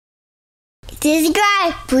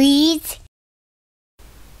Subscribe, please.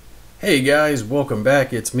 Hey guys, welcome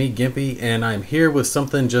back. It's me, Gimpy, and I'm here with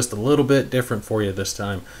something just a little bit different for you this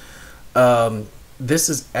time. This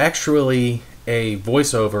is actually a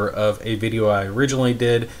voiceover of a video I originally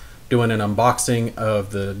did doing an unboxing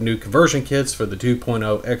of the new conversion kits for the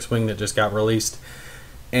 2.0 Xwing that just got released.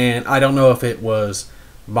 And I don't know if it was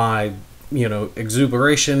my,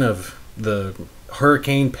 exuberation of the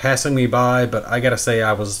hurricane passing me by, but I gotta say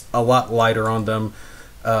I was a lot lighter on them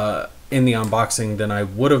in the unboxing than I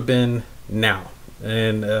would have been now.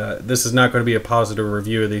 And this is not going to be a positive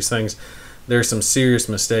review of these things. There's some serious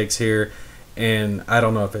mistakes here, and I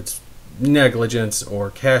don't know if it's negligence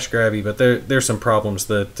or cash grabby, but there's some problems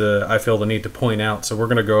that I feel the need to point out. So we're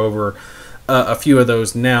going to go over a few of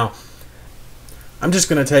those now. I'm just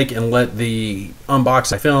going to take and let the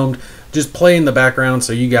unboxing I filmed just play in the background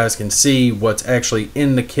so you guys can see what's actually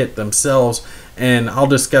in the kit themselves, and I'll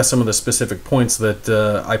discuss some of the specific points that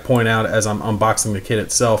I point out as I'm unboxing the kit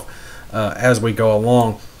itself as we go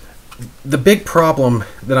along. The big problem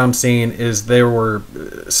that I'm seeing is there were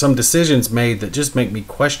some decisions made that just make me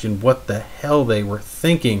question what the hell they were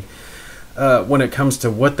thinking when it comes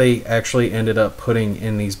to what they actually ended up putting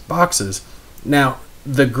in these boxes. Now,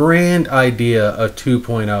 the grand idea of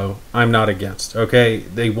 2.0, I'm not against, okay?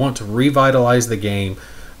 They want to revitalize the game,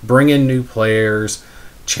 bring in new players,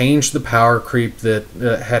 change the power creep that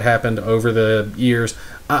had happened over the years.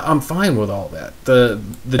 I'm fine with all that. The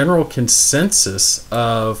general consensus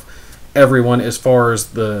of everyone as far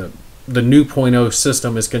as the new 2.0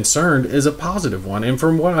 system is concerned is a positive one. And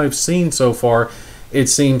from what I've seen so far, it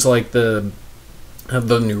seems like the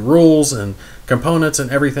new rules and components and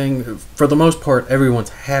everything, for the most part, everyone's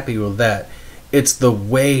happy with that. It's the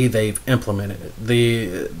way they've implemented it.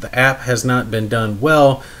 The app has not been done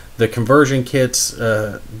well. The conversion kits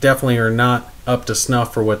definitely are not up to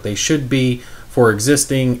snuff for what they should be for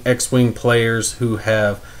existing Xwing players who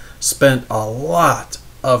have spent a lot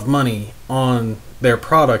of money on their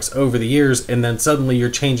products over the years, and then suddenly you're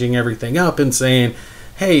changing everything up and saying,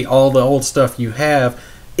 hey, all the old stuff you have,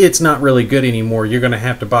 it's not really good anymore. You're going to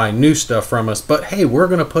have to buy new stuff from us. But hey, we're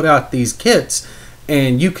going to put out these kits,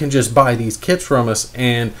 and you can just buy these kits from us,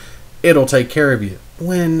 and it'll take care of you.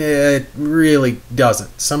 When it really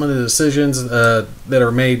doesn't. Some of the decisions that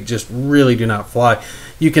are made just really do not fly.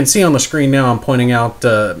 You can see on the screen now I'm pointing out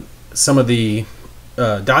some of the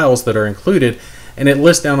dials that are included, and it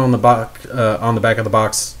lists down on the back of the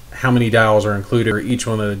box how many dials are included for each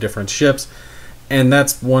one of the different ships. And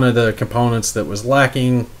that's one of the components that was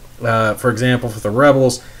lacking. For example, for the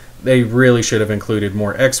Rebels, they really should have included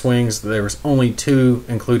more X-Wings. There was only 2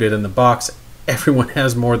 included in the box. Everyone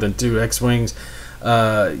has more than 2 X-Wings.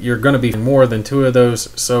 You're going to be more than 2 of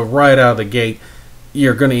those. So right out of the gate,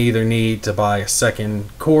 you're going to either need to buy a second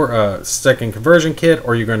conversion kit,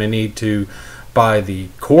 or you're going to need to buy the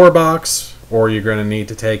core box, or you're going to need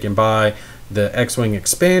to take and buy the X-Wing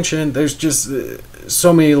expansion. There's just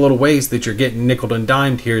so many little ways that you're getting nickeled and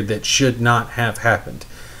dimed here that should not have happened.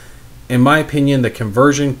 In my opinion, the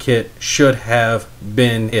conversion kit should have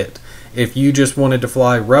been it. If you just wanted to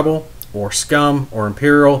fly Rebel or Scum or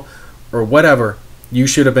Imperial or whatever, you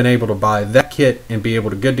should have been able to buy that kit and be able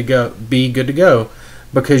to be good to go,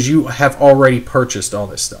 because you have already purchased all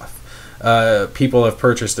this stuff. People have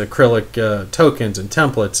purchased acrylic tokens and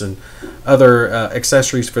templates and other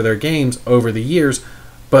accessories for their games over the years,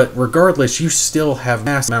 but regardless, you still have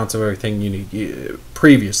mass amounts of everything you need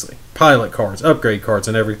previously. Pilot cards, upgrade cards,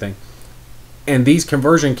 and everything. And these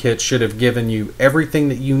conversion kits should have given you everything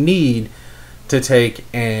that you need to take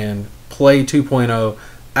and play 2.0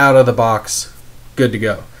 out of the box, good to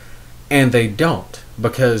go. And they don't,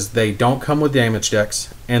 because they don't come with damage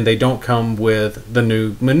decks, and they don't come with the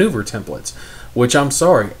new maneuver templates, which I'm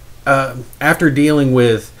sorry. After dealing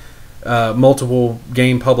with multiple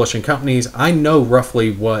game publishing companies, I know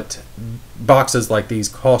roughly what boxes like these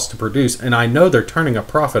cost to produce, and I know they're turning a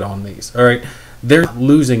profit on these. All right, they're not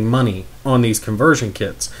losing money on these conversion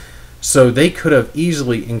kits, so they could have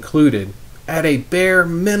easily included, at a bare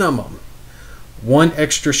minimum, 1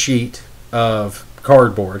 extra sheet of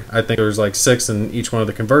cardboard. I think there's like 6 in each one of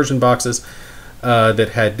the conversion boxes that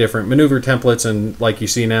had different maneuver templates, and like you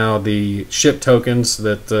see now, the ship tokens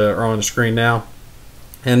that are on the screen now,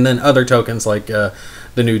 and then other tokens like the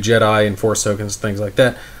new Jedi and Force tokens, things like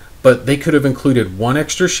that. But they could have included 1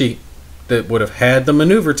 extra sheet that would have had the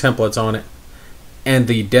maneuver templates on it and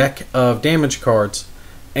the deck of damage cards,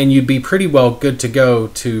 and you'd be pretty well good to go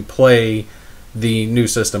to play the new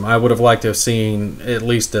system. I would have liked to have seen at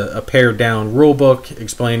least a pared down rule book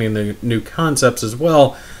explaining the new concepts as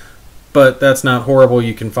well, but that's not horrible.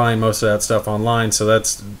 You can find most of that stuff online, so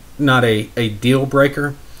that's not a deal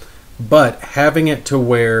breaker, but having it to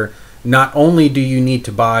where not only do you need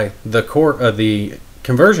to buy the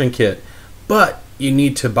conversion kit, but you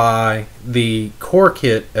need to buy the core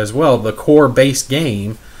kit as well, the core base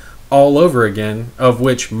game all over again, of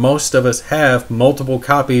which most of us have multiple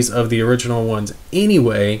copies of the original ones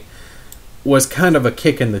anyway, was kind of a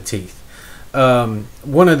kick in the teeth.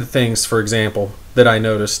 One of the things, for example, that I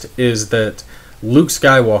noticed is that Luke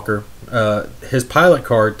Skywalker, his pilot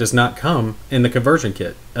card does not come in the conversion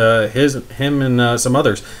kit. Him and some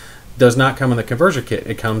others does not come in the conversion kit.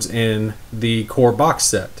 It comes in the core box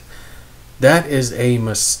set. That is a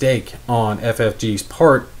mistake on FFG's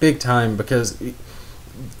part, big time, because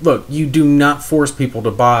look, you do not force people to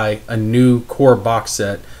buy a new core box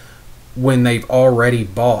set when they've already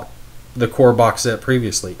bought the core box set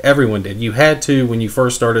previously. Everyone did. You had to when you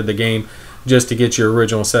first started the game, just to get your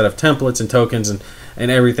original set of templates and tokens and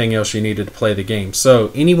everything else you needed to play the game.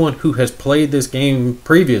 So anyone who has played this game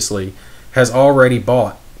previously has already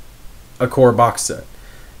bought a core box set.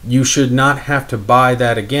 You should not have to buy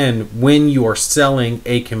that again when you are selling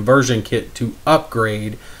a conversion kit to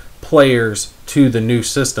upgrade players to the new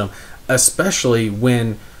system, especially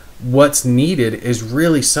when what's needed is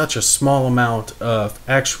really such a small amount of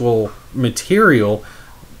actual material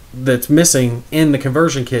that's missing in the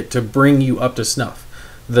conversion kit to bring you up to snuff.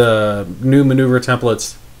 The new maneuver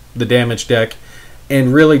templates, the damage deck,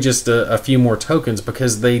 and really just a few more tokens,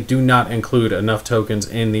 because they do not include enough tokens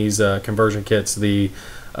in these conversion kits. The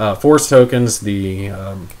force tokens, the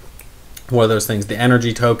what are those things? The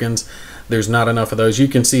energy tokens. There's not enough of those. You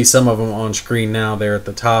can see some of them on screen now. They're at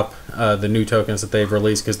the top, the new tokens that they've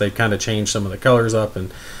released, because they've kind of changed some of the colors up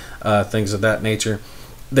and things of that nature.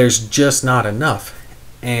 There's just not enough.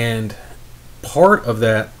 And part of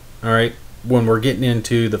that, all right, when we're getting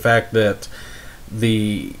into the fact that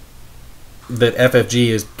that FFG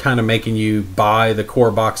is kind of making you buy the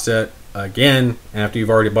core box set again after you've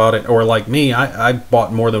already bought it, or like me, I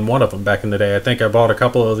bought more than one of them back in the day. I think I bought a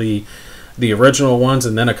couple of the original ones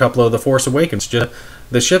and then a couple of the Force Awakens, just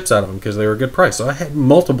the ships out of them, because they were a good price. So I had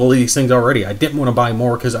multiple of these things already. I didn't want to buy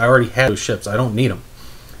more because I already had those ships. I don't need them.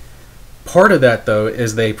 Part of that, though,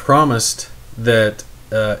 is they promised that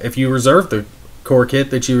if you reserve the core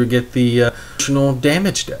kit, that you would get the additional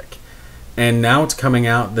damage deck. And now it's coming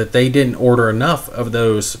out that they didn't order enough of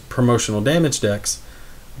those promotional damage decks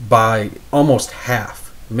by almost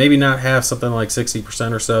half. Maybe not half, something like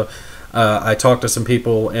 60% or so. I talked to some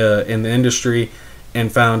people in the industry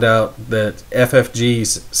and found out that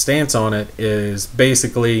FFG's stance on it is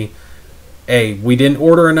basically, hey, we didn't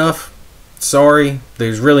order enough. Sorry,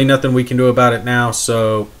 there's really nothing we can do about it now,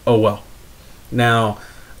 so oh well. Now,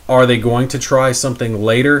 are they going to try something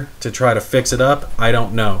later to try to fix it up? I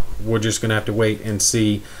don't know. We're just going to have to wait and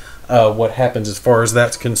see what happens as far as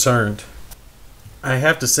that's concerned. I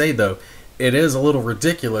have to say, though, it is a little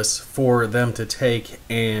ridiculous for them to take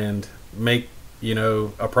and make,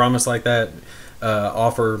 a promise like that,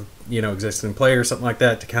 offer, existing players, something like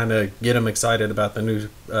that, to kind of get them excited about the new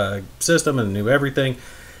system and the new everything,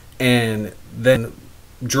 and then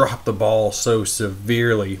drop the ball so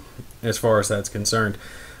severely as far as that's concerned.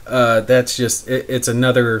 That's just, it's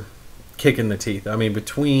another kick in the teeth. I mean,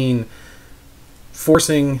 between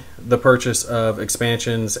forcing the purchase of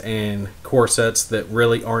expansions and core sets that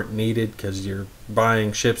really aren't needed because you're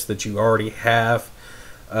buying ships that you already have,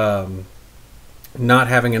 not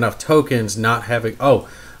having enough tokens, not having... Oh,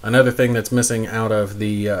 another thing that's missing out of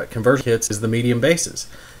the conversion kits is the medium bases.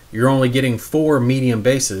 You're only getting 4 medium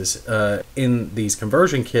bases in these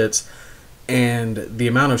conversion kits, and the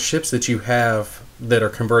amount of ships that you have that are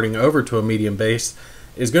converting over to a medium base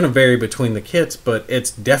is going to vary between the kits, but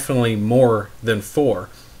it's definitely more than 4.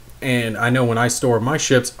 And I know when I store my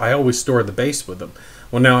ships, I always store the base with them.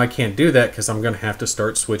 Well, now I can't do that because I'm going to have to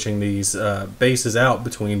start switching these bases out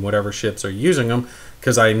between whatever ships are using them,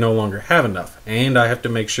 because I no longer have enough. And I have to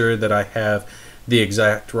make sure that I have the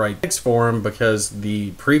exact right pegs for them, because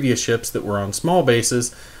the previous ships that were on small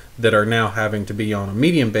bases that are now having to be on a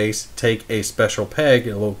medium base take a special peg,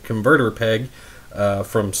 a little converter peg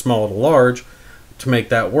from small to large, to make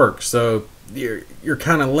that work. So you're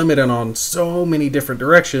kind of limited on so many different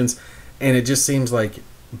directions, and it just seems like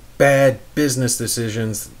bad business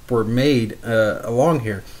decisions were made along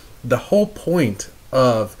here. The whole point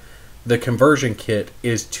of the conversion kit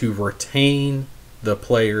is to retain the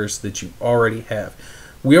players that you already have.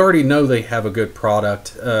 We already know they have a good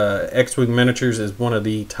product. Xwing Miniatures is one of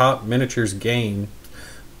the top miniatures game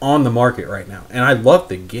on the market right now, and I love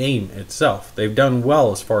the game itself. They've done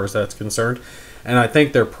well as far as that's concerned, and I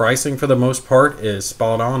think their pricing for the most part is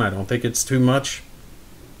spot on. I don't think it's too much.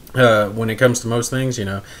 When it comes to most things,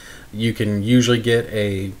 you can usually get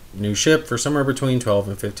a new ship for somewhere between $12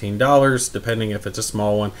 and $15, depending if it's a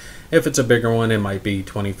small one. If it's a bigger one, it might be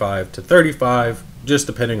 $25 to $35, just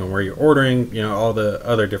depending on where you're ordering, all the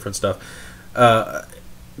other different stuff.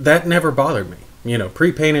 That never bothered me.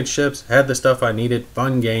 Pre-painted ships, had the stuff I needed,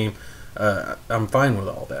 fun game. I'm fine with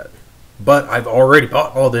all that. But I've already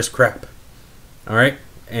bought all this crap. All right?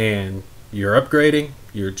 And you're upgrading,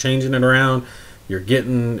 you're changing it around, you're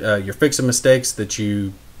fixing mistakes that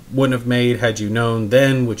you wouldn't have made had you known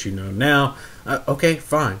then what you know now. Okay,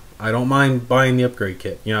 fine. I don't mind buying the upgrade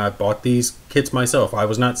kit. I bought these kits myself. I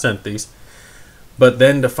was not sent these. But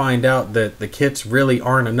then to find out that the kits really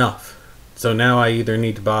aren't enough. So now I either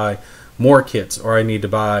need to buy more kits, or I need to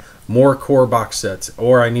buy more core box sets,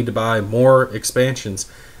 or I need to buy more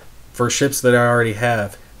expansions for ships that I already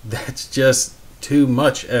have. That's just too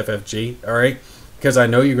much, FFG, alright? Because I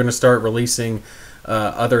know you're going to start releasing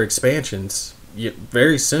other expansions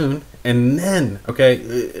very soon. And then,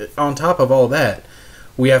 okay, on top of all that,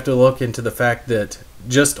 we have to look into the fact that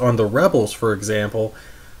just on the Rebels, for example,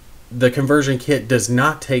 the conversion kit does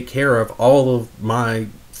not take care of all of my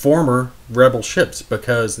former Rebel ships,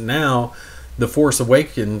 because now the Force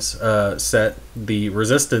Awakens set, the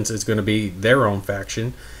Resistance is going to be their own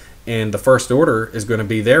faction, and the First Order is going to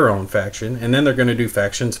be their own faction, and then they're going to do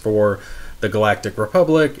factions for the Galactic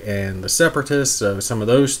Republic and the Separatists, so some of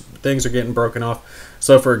those things are getting broken off.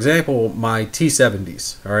 So for example, my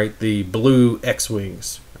T-70s, all right, the blue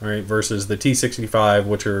X-Wings, all right, versus the T-65,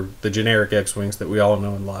 which are the generic X-Wings that we all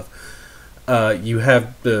know and love. You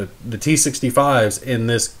have the T-65s in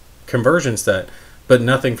this conversion set, but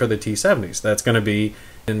nothing for the T-70s. That's going to be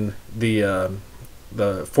in the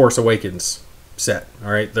Force Awakens set, all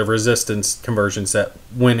right, the Resistance conversion set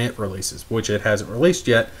when it releases, which it hasn't released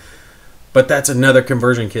yet. But that's another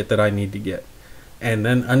conversion kit that I need to get. And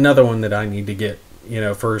then another one that I need to get,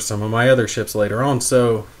 for some of my other ships later on.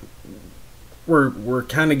 So we're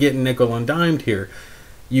kind of getting nickel and dimed here.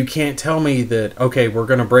 You can't tell me that, okay, we're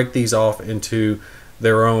going to break these off into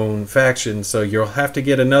their own factions, so you'll have to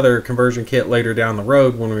get another conversion kit later down the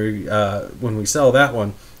road when we sell that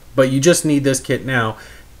one. But you just need this kit now.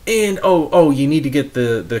 And you need to get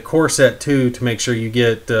the core set too, to make sure you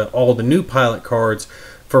get all the new pilot cards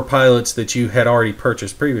for pilots that you had already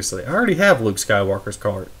purchased previously. I already have Luke Skywalker's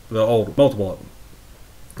card, multiple of them.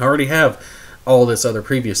 I already have all this other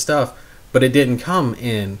previous stuff, but it didn't come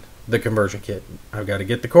in the conversion kit. I've got to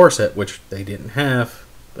get the core set, which they didn't have.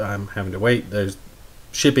 I'm having to wait. There's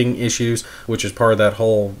shipping issues, which is part of that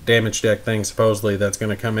whole damage deck thing, supposedly, that's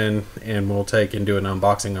going to come in, and we'll take and do an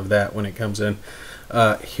unboxing of that when it comes in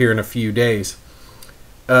here in a few days.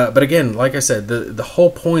 But again, like I said, the whole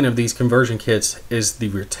point of these conversion kits is the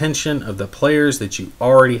retention of the players that you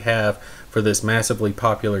already have for this massively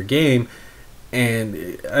popular game.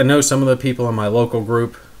 And I know some of the people in my local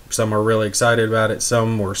group, some are really excited about it.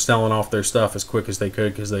 Some were selling off their stuff as quick as they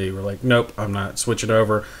could because they were like, nope, I'm not switching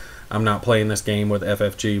over. I'm not playing this game with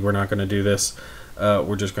FFG. We're not going to do this.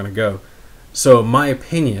 We're just going to go. So my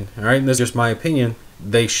opinion, all right, and this is just my opinion,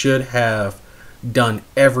 they should have done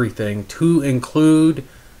everything to include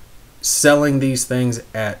selling these things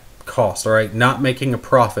at cost, all right, not making a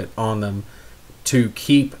profit on them, to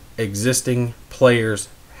keep existing players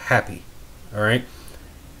happy, all right.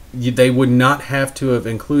 They would not have to have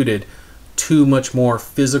included too much more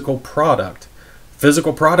physical product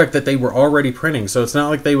that they were already printing. So it's not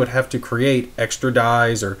like they would have to create extra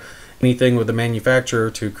dies or anything with the manufacturer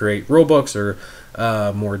to create rulebooks or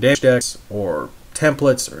more damage decks or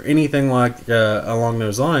templates or anything like along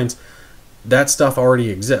those lines. That stuff already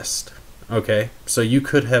exists. Okay, so you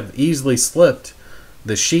could have easily slipped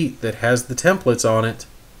the sheet that has the templates on it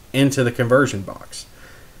into the conversion box.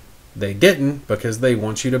 They didn't, because they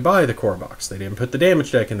want you to buy the core box. They didn't put the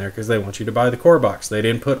damage deck in there because they want you to buy the core box. They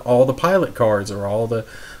didn't put all the pilot cards or all the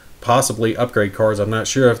possibly upgrade cards. I'm not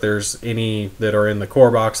sure if there's any that are in the core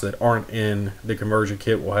box that aren't in the conversion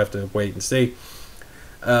kit. We'll have to wait and see.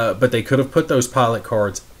 But they could have put those pilot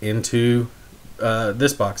cards into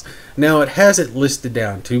this box. Now it has it listed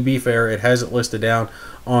down. To be fair, it has it listed down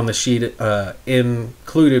on the sheet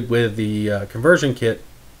included with the conversion kit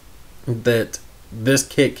that this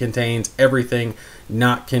kit contains everything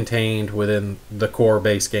not contained within the core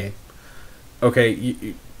base game.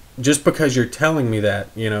 Okay, just because you're telling me that,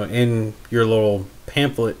 in your little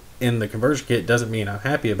pamphlet in the conversion kit, doesn't mean I'm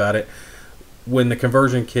happy about it. When the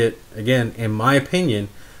conversion kit, again, in my opinion,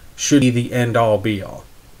 should be the end-all be-all.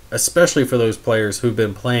 Especially for those players who've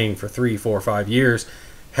been playing for 3, 4, 5 years,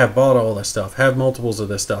 have bought all this stuff, have multiples of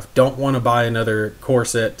this stuff, don't want to buy another core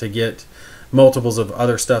set to get multiples of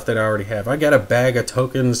other stuff that I already have. I got a bag of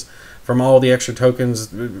tokens from all the extra tokens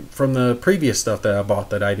from the previous stuff that I bought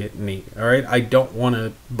that I didn't need. Alright, I don't want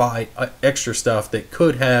to buy extra stuff that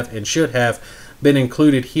could have and should have been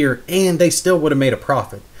included here, and they still would have made a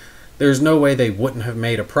profit. There's no way they wouldn't have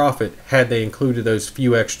made a profit had they included those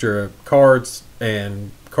few extra cards and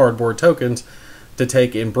cardboard tokens to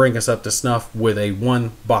take and bring us up to snuff with a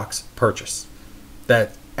one box purchase.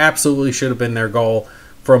 That absolutely should have been their goal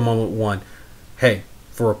from moment one. Hey,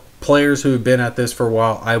 for players who have been at this for a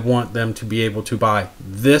while, I want them to be able to buy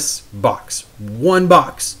this box, one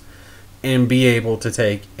box, and be able to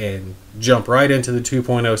take and jump right into the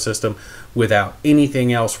 2.0 system without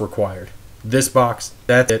anything else required. This box,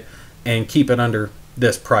 that's it, and keep it under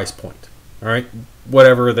this price point. Alright,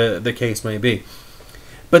 whatever the case may be.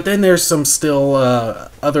 But then there's some still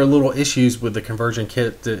other little issues with the conversion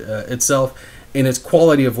kit itself, and its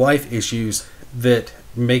quality of life issues that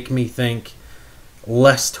make me think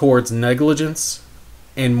less towards negligence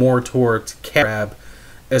and more towards grab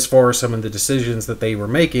as far as some of the decisions that they were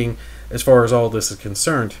making as far as all this is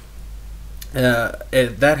concerned.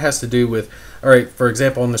 That has to do with, alright, for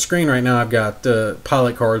example, on the screen right now I've got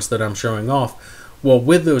pilot cards that I'm showing off. Well,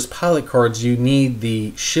 with those pilot cards you need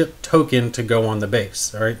the ship token to go on the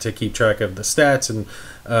base, alright, to keep track of the stats and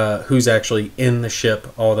who's actually in the ship,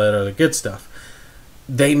 all that other good stuff.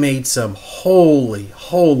 They made some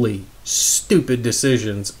holy stupid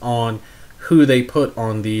decisions on who they put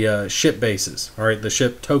on the ship bases. Alright, the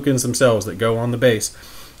ship tokens themselves that go on the base.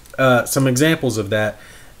 Some examples of that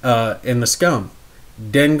in the Scum.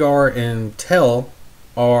 Dengar and Tel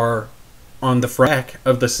are on the back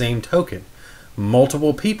of the same token.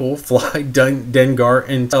 Multiple people fly Dengar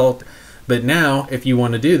and Tel, but now if you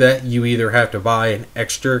want to do that, you either have to buy an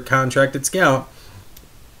extra contracted scout,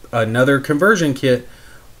 another conversion kit,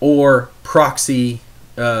 or proxy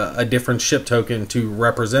a different ship token to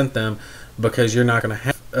represent them, because you're not going to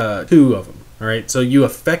have two of them. All right, so you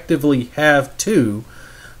effectively have two,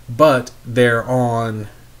 but they're on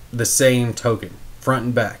the same token, front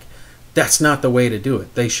and back. That's not the way to do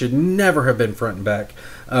it. They should never have been front and back.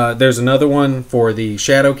 There's another one for the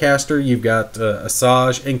Shadowcaster. You've got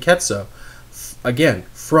Asajj and Ketso. Again,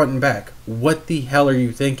 front and back. What the hell are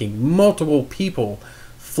you thinking? Multiple people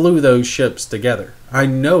flew those ships together. I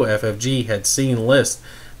know FFG had seen lists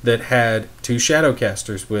that had two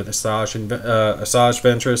Shadowcasters with Asajj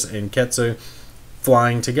Ventress and Ketsu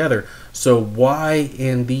flying together. So why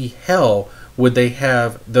in the hell would they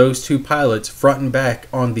have those two pilots front and back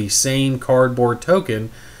on the same cardboard token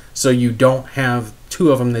so you don't have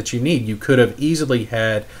two of them that you need? You could have easily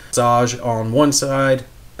had Asajj on one side,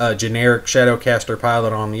 a generic Shadowcaster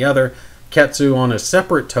pilot on the other, Ketsu on a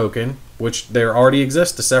separate token, which there already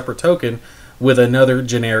exists a separate token, with another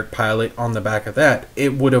generic pilot on the back of that.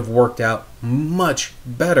 It would have worked out much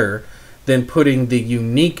better than putting the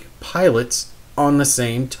unique pilots on the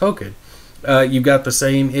same token. You've got the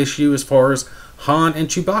same issue as far as Han and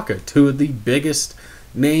Chewbacca. Two of the biggest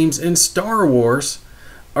names in Star Wars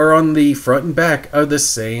are on the front and back of the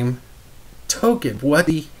same token. What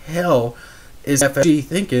the hell is FFG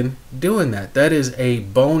thinking doing that? That is a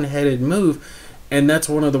boneheaded move, and that's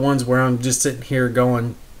one of the ones where I'm just sitting here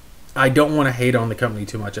going, I don't want to hate on the company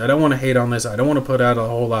too much. I don't want to hate on this. I don't want to put out a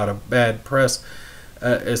whole lot of bad press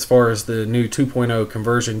as far as the new 2.0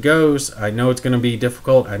 conversion goes. I know it's going to be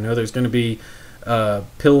difficult. I know there's going to be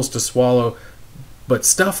pills to swallow. But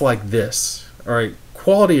stuff like this, all right,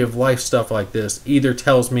 quality of life stuff like this either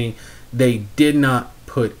tells me they did not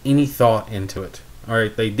put any thought into it. All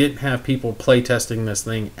right, they didn't have people playtesting this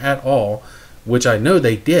thing at all, which I know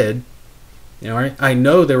they did. All right, I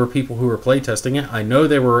know there were people who were playtesting it. I know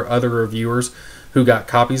there were other reviewers who got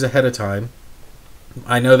copies ahead of time.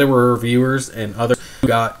 I know there were reviewers and others who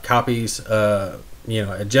got copies, at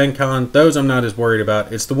Gen Con. Those I'm not as worried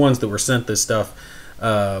about. It's the ones that were sent this stuff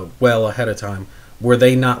well ahead of time. Were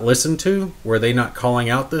they not listened to? Were they not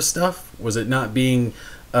calling out this stuff? Was it not being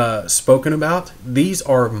spoken about? These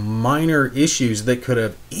are minor issues that could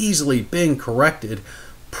have easily been corrected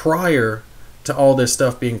prior to all this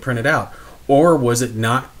stuff being printed out. Or was it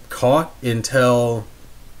not caught until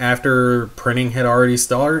after printing had already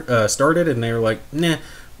started and they were like, nah,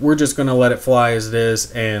 we're just going to let it fly as it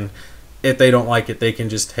is, and if they don't like it, they can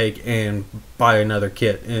just take and buy another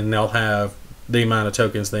kit and they'll have the amount of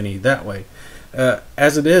tokens they need that way.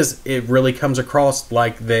 As it is, it really comes across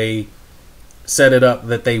like they set it up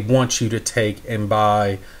that they want you to take and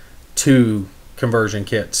buy two conversion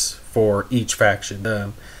kits for each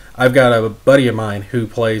faction. I've got a buddy of mine who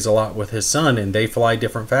plays a lot with his son, and they fly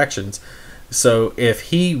different factions. So if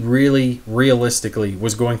he really realistically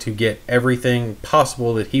was going to get everything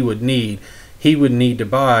possible that he would need he would need to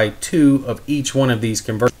buy 2 of each one of these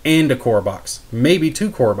converters and a core box, maybe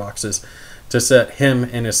 2 core boxes to set him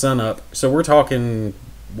and his son up. So we're talking,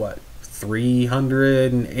 what,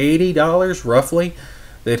 $380 roughly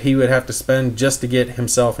that he would have to spend just to get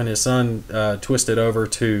himself and his son twisted over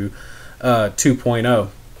to 2.0.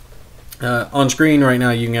 On screen right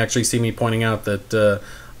now, you can actually see me pointing out that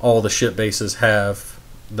all the ship bases have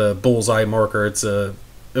the bullseye marker. It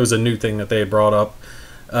was a new thing that they had brought up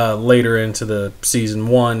later into the season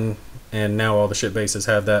 1, and now all the ship bases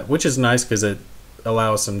have that, which is nice because it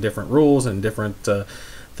allows some different rules and different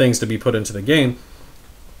things to be put into the game.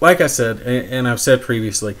 Like I said, and I've said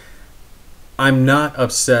previously, I'm not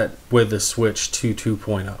upset with the switch to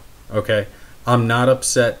 2.0, okay? I'm not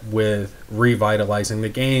upset with revitalizing the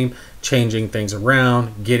game, changing things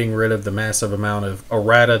around, getting rid of the massive amount of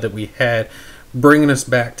errata that we had, bringing us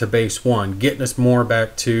back to base 1, getting us more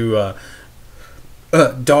back to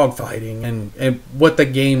dogfighting and what the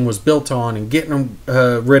game was built on, and getting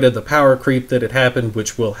rid of the power creep that had happened,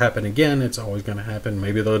 which will happen again. It's always going to happen.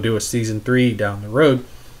 Maybe they'll do a season 3 down the road.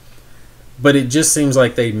 But it just seems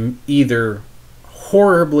like they either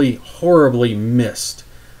horribly missed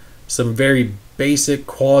some very basic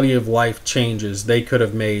quality of life changes they could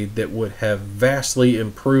have made that would have vastly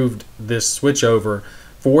improved this switchover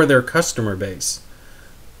for their customer base,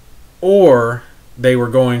 or they were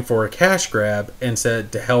going for a cash grab and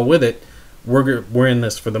said, to hell with it, we're in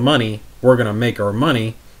this for the money, we're going to make our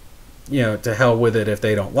money, to hell with it if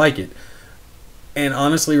they don't like it. And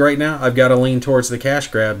honestly, right now, I've got to lean towards the cash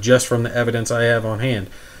grab just from the evidence I have on hand.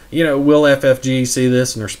 Will FFG see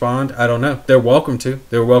this and respond? I don't know. They're welcome to.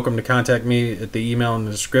 They're welcome to contact me at the email in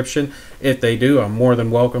the description. If they do, I'm more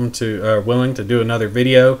than willing to do another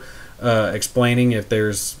video explaining if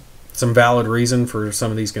there's some valid reason for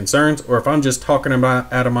some of these concerns, or if I'm just talking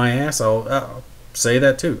about out of my ass, I'll say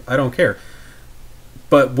that too. I don't care.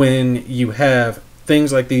 But when you have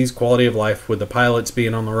things like these, quality of life with the pilots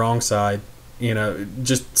being on the wrong side,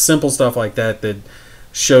 just simple stuff like that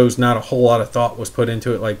shows not a whole lot of thought was put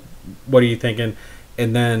into it. Like, what are you thinking?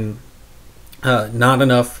 And then not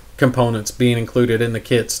enough components being included in the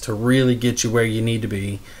kits to really get you where you need to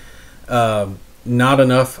be. Not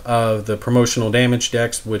enough of the promotional damage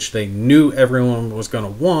decks, which they knew everyone was going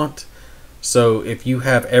to want. So if you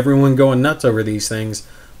have everyone going nuts over these things,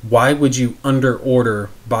 why would you under order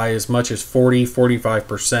by as much as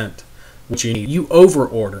 40-45%, which you need? You over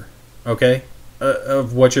order, okay,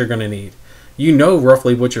 of what you're going to need. You know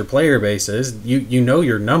roughly what your player base is. You know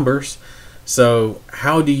your numbers. So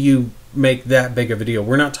how do you make that big of a deal?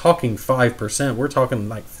 We're not talking 5%. We're talking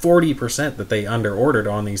like 40% that they under ordered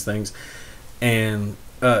on these things. And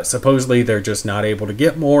supposedly they're just not able to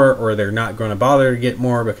get more, or they're not going to bother to get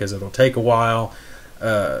more because it'll take a while.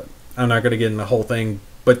 I'm not going to get in the whole thing,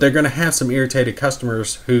 but they're going to have some irritated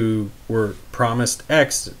customers who were promised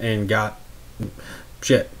X and got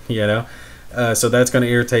shit, so that's going to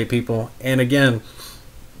irritate people. And again,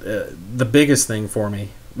 the biggest thing for me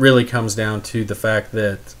really comes down to the fact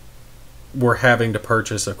that we're having to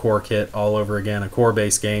purchase a core kit all over again, a core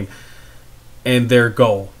base game, and their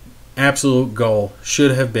goal, absolute goal,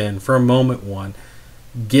 should have been from moment one,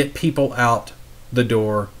 get people out the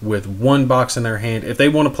door with one box in their hand if they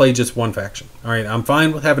want to play just one faction. All right, I'm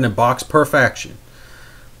fine with having a box per faction,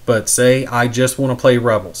 but say I just want to play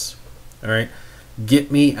Rebels. All right, get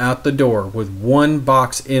me out the door with one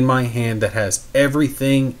box in my hand that has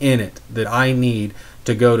everything in it that I need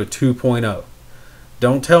to go to 2.0.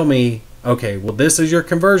 Don't tell me, okay, well, this is your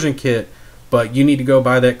conversion kit, but you need to go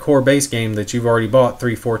buy that core base game that you've already bought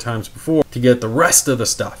 3-4 times before to get the rest of the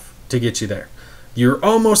stuff to get you there. You're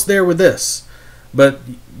almost there with this, but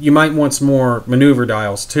you might want some more maneuver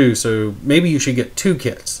dials too, so maybe you should get 2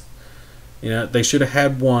 kits. They should have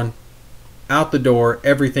had one. Out the door,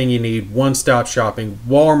 everything you need, one-stop shopping.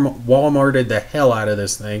 Walmarted the hell out of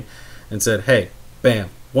this thing and said, hey, bam,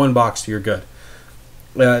 one box, you're good.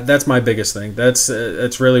 That's my biggest thing.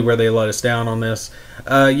 That's really where they let us down on this.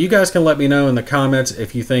 You guys can let me know in the comments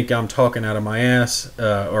if you think I'm talking out of my ass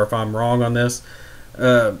or if I'm wrong on this.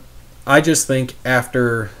 I just think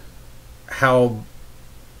after how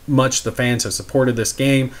much the fans have supported this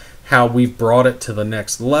game, how we've brought it to the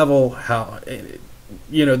next level, how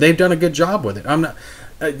they've done a good job with it. I'm not.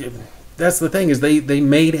 That's the thing, is they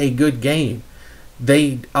made a good game.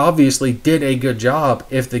 They obviously did a good job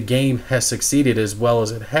if the game has succeeded as well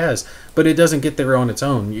as it has, but it doesn't get there on its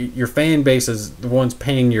own. Your fan base is the ones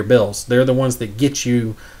paying your bills. They're the ones that get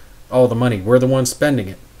you all the money. We're the ones spending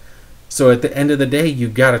it. So at the end of the day,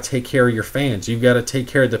 you've got to take care of your fans. You've got to take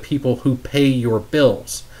care of the people who pay your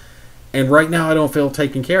bills. And right now, I don't feel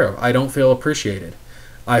taken care of. I don't feel appreciated.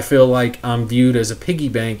 I feel like I'm viewed as a piggy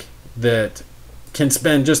bank that can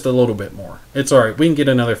spend just a little bit more. It's alright, we can get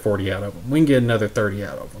another 40 out of them. We can get another 30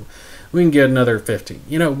 out of them. We can get another 50.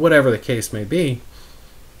 You know, whatever the case may be,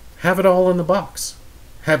 have it all in the box.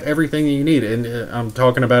 Have everything that you need. And I'm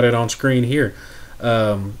talking about it on screen here.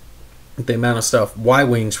 The amount of stuff.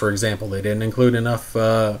 Y-Wings, for example, they didn't include enough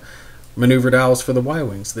maneuver dials for the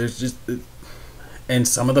Y-Wings. There's just... And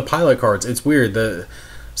some of the pilot cards, it's weird.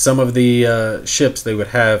 Some of the ships, they would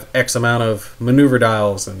have X amount of maneuver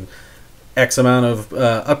dials and X amount of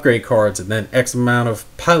upgrade cards and then X amount of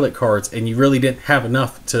pilot cards, and you really didn't have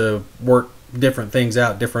enough to work different things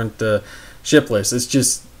out, different ship lists. It's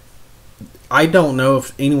just, I don't know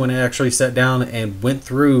if anyone actually sat down and went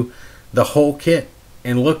through the whole kit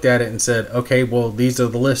and looked at it and said, okay, well, these are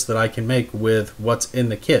the lists that I can make with what's in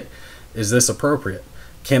the kit. Is this appropriate?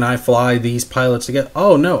 Can I fly these pilots together?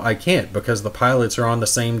 Oh, no, I can't, because the pilots are on the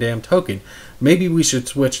same damn token. Maybe we should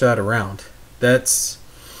switch that around. That's...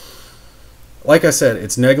 Like I said,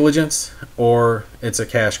 it's negligence or it's a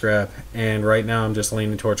cash grab. And right now I'm just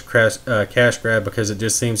leaning towards cash grab because it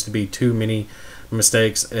just seems to be too many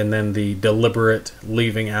mistakes, and then the deliberate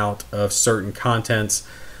leaving out of certain contents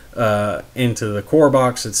into the core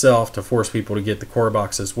box itself to force people to get the core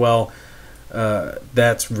box as well.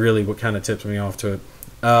 That's really what kind of tips me off to it.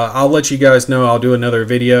 I'll let you guys know. I'll do another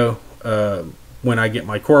video when I get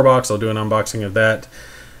my core box. I'll do an unboxing of that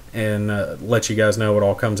and let you guys know what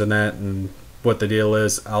all comes in that and what the deal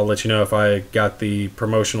is. I'll let you know if I got the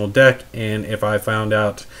promotional deck and if I found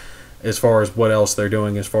out as far as what else they're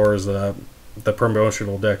doing as far as the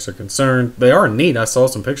promotional decks are concerned. They are neat. I saw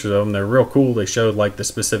some pictures of them. They're real cool. They showed like the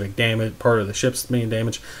specific damage, part of the ship's being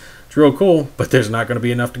damaged. It's real cool, but there's not going to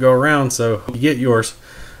be enough to go around, so you get yours.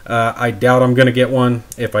 I doubt I'm going to get one.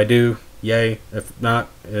 If I do, yay. If not,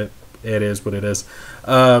 it is what it is.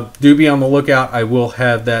 Do be on the lookout. I will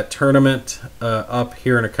have that tournament up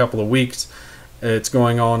here in a couple of weeks. It's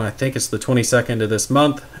going on, I think it's the 22nd of this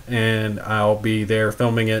month, and I'll be there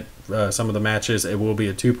filming it, some of the matches. It will be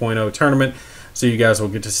a 2.0 tournament, so you guys will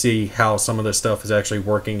get to see how some of this stuff is actually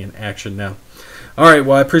working in action now. Alright,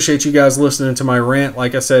 well, I appreciate you guys listening to my rant.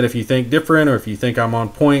 Like I said, if you think different or if you think I'm on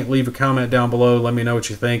point, leave a comment down below. Let me know what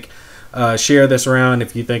you think. Share this around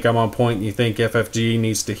if you think I'm on point and you think FFG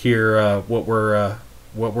needs to hear what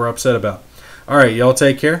we're upset about. Alright, y'all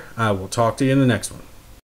take care. I will talk to you in the next one.